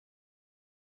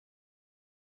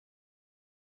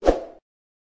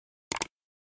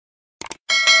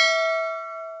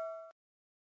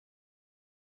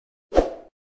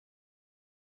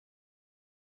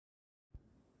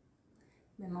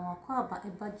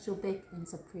About JoeBeck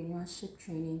Entrepreneurship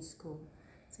Training School.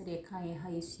 So they can how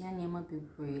you see and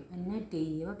that day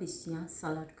you have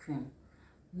salad cream,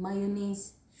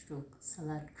 mayonnaise stroke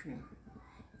salad cream.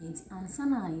 And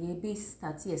ansana ye be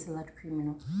start your salad cream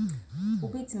no.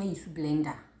 Obet me use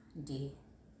blender day.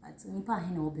 But nipa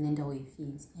hen no blender we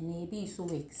feed and ye be so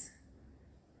whisk.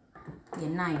 Your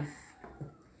knife,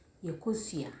 your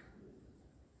kosia,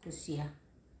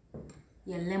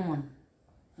 your lemon.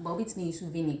 But it may use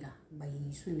vinegar, but you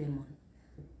use lemon.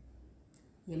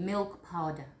 Your milk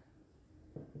powder,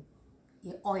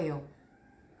 your oil,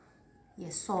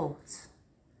 your salt,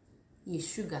 your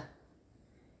sugar,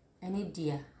 any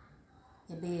dear,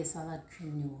 your bay salad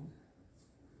cream.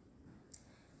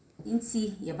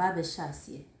 Inti your barber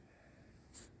chassis.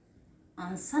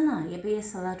 And sana your bay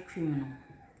salad cream. No,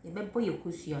 your bebo your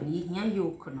cushion, your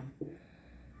yolk. No,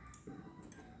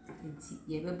 inti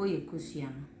your bebo your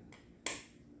cushion.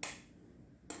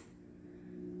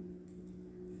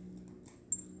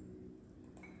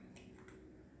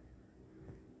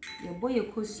 Your boy your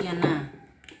cushion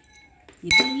you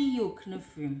be yolk no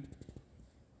frame.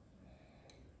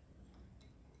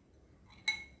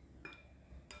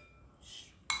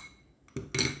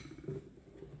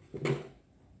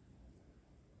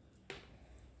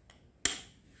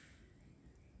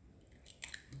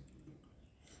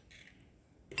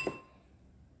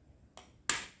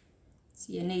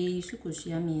 See na you su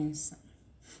cushion means.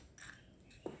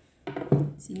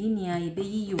 See ni ya be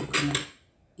yolk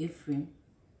no frame.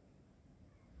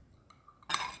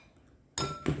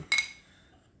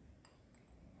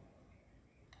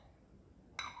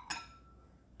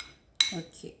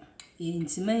 Okay.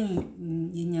 Inti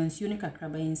man yenyansuo ne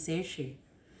kakraba ensehwe.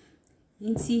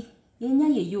 Inti yenya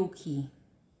ye yoki.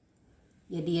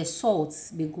 Ye de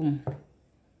salt begum.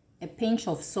 A pinch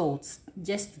of salt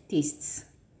just to taste.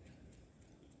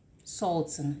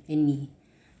 Salt any.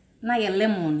 Na ye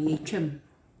lemon ye twem.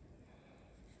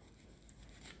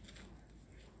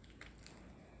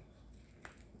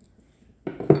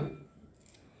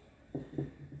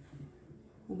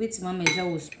 With my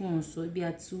measure spoon, so it be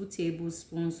 2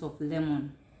 tablespoons of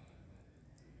lemon.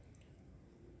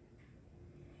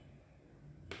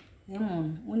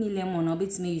 Only lemon, or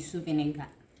bit me use vinegar.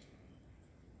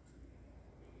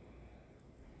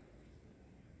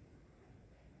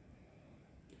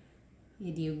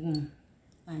 Here you go.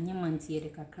 And your manty the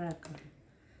cracker.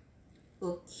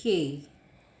 Okay.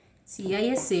 See,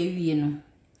 I say, you know,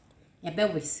 you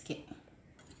better whisk it.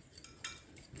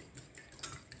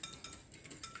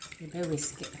 You better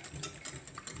whisk it.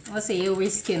 I say you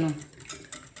whisk it.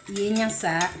 You nya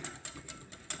sa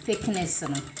thickness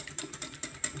no.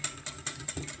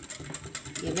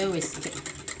 You better whisk it.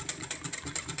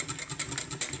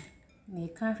 Me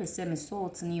can't say me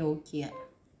salt ni okay. I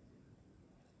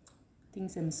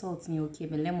think some salt ni okay.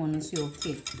 Me lemon is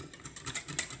okay.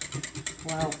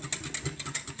 Wow.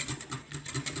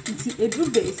 It's a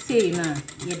good bit say na.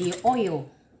 You the oil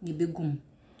ni begum.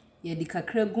 You the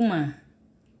kakra guma.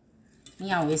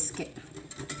 Nya whisk it.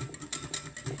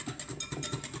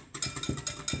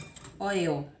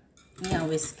 Oil. Nya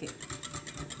whisk it.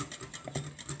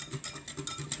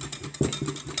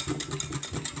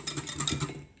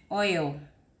 Oil.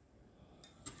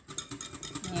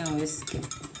 Nya whisk it.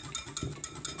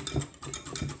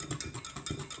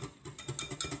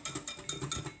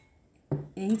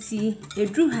 Enti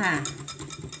edru ha.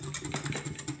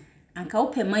 Anka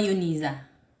ope mayonnaise a.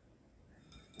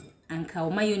 Anka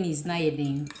mayonnaise na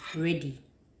yedin ready.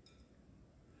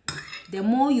 The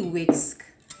more you whisk,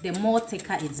 the more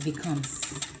thicker it becomes.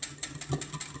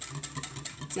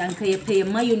 Ti anka ye pay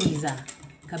mayonnaise a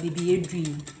ka bibi edru.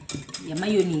 Your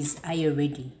mayonnaise are you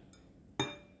ready?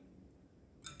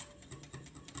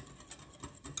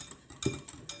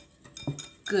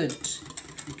 Good.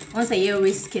 Once you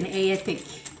whisk in air thick,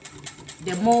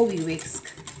 the more we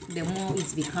whisk, the more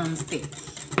it becomes thick.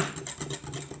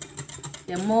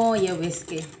 The more you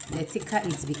whisk it, the thicker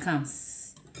it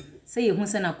becomes. So you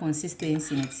want a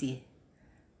consistency in it here.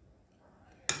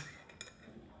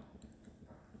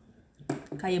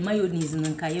 Kaya mayonnaise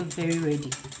and kaya very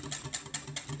ready.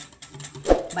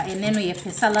 But and then you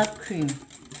have salad cream.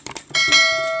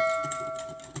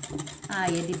 Ah,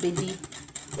 you the veggie.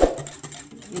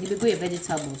 You the go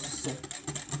vegetables so.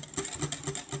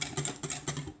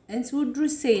 And so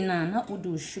would say na not would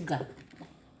do sugar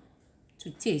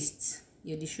to taste.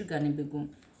 You the sugar ne bego.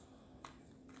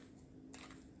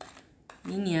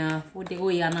 Ninya for the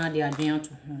way na they are doing to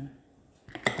home.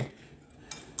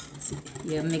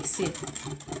 Yeah, mix it.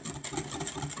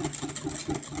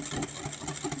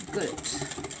 Good.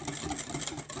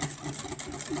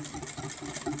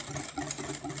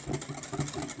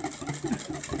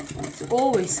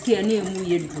 always scare name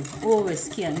you do. Always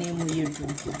scare name you do.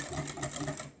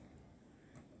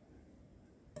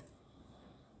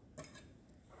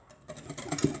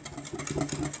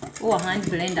 Oh, hand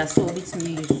blender so it's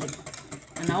me use it.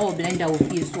 And our blender will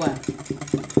feel as well.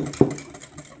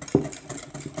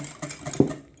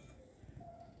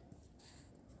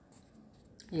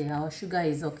 Yeah, our sugar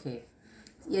is okay.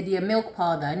 Yeah, the milk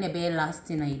powder and the last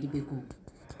thing I did be good.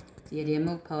 Yeah, the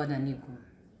milk powder ni good.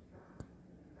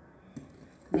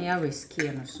 They are risky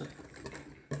and so.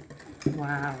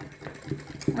 Wow.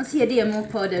 Once you the milk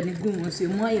powder ni good, so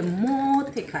more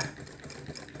thicker.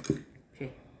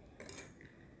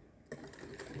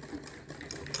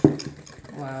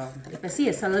 Wow. If I see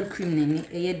a salad cream in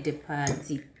it, the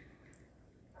party.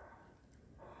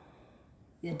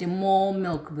 Yeah, the more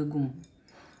milk begum.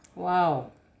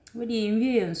 Wow. What do you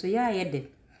mean? So yeah, I had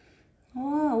it.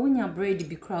 Wow, when your bread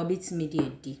be crowd beats me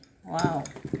dead. Wow.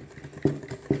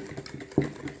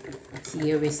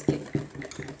 See a risky.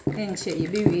 Then share you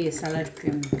be a salad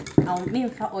cream. I'll mean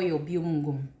for oil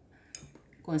biungum.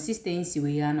 Consistency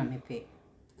we are not me pay.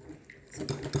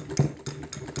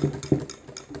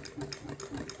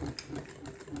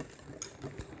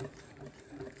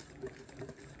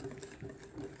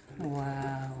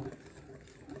 Wow.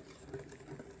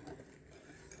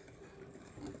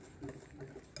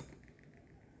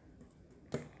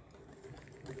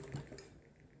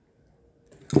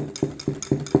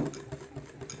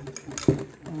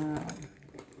 Wow.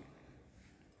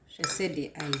 She said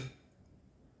the eye.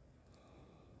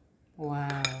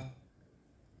 Wow.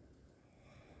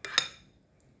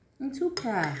 Into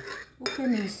car.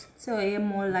 Open is so I am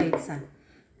more lighter.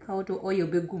 How to oil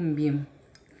be gumbium.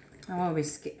 Now I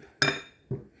whisk it.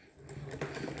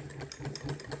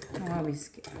 Now I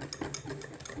whisk it.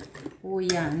 Oh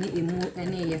yeah, need to move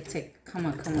any your take. Come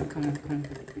on.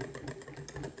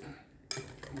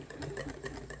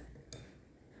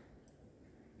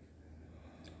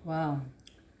 Wow.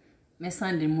 Me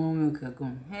sand more milk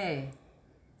ago. Hey.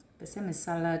 But some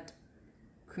salad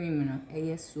cream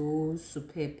no so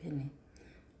superb penny.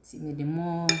 See me the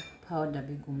more powder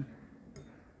begum.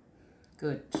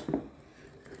 Good.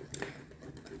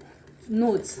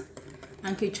 Note.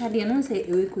 Anke chadi no say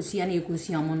ewe kusia na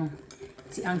ekusia mo no.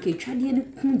 Ti anke chadi ne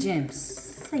kun gems.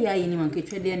 Say ya ni anke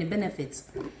chadi ne benefits.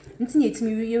 Nti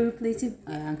yetimi you replace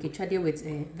anke chadi with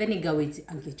vinegar with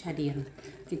anke chadi no.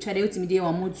 Anke chadi utimi de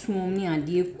wa motum ni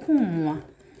ade kumwa.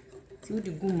 Ti udi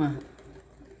guma.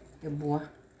 Eboa.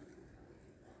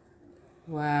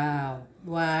 Wow.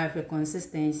 Wow, for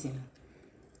consistency.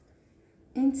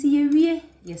 Nti ye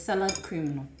ye salad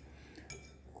cream no.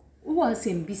 Uwa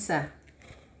sembisa.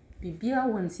 Bibia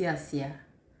won't asia.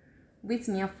 Wait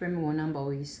me a friend one number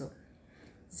we so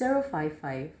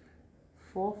 055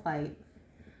 45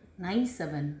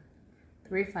 97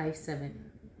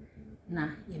 357. Na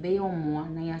ye be your more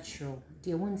na ya chro.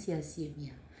 Dear won't asia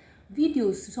bia.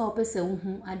 Videos so opese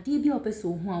uhu ade bi opese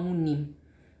uhu awunim.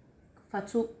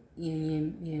 Fato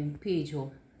yen page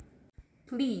ho.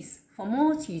 Please, for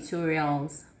more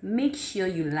tutorials, make sure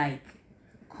you like,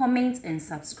 comment and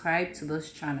subscribe to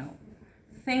this channel.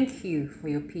 Thank you for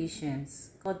your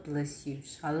patience. God bless you.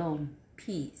 Shalom.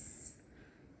 Peace.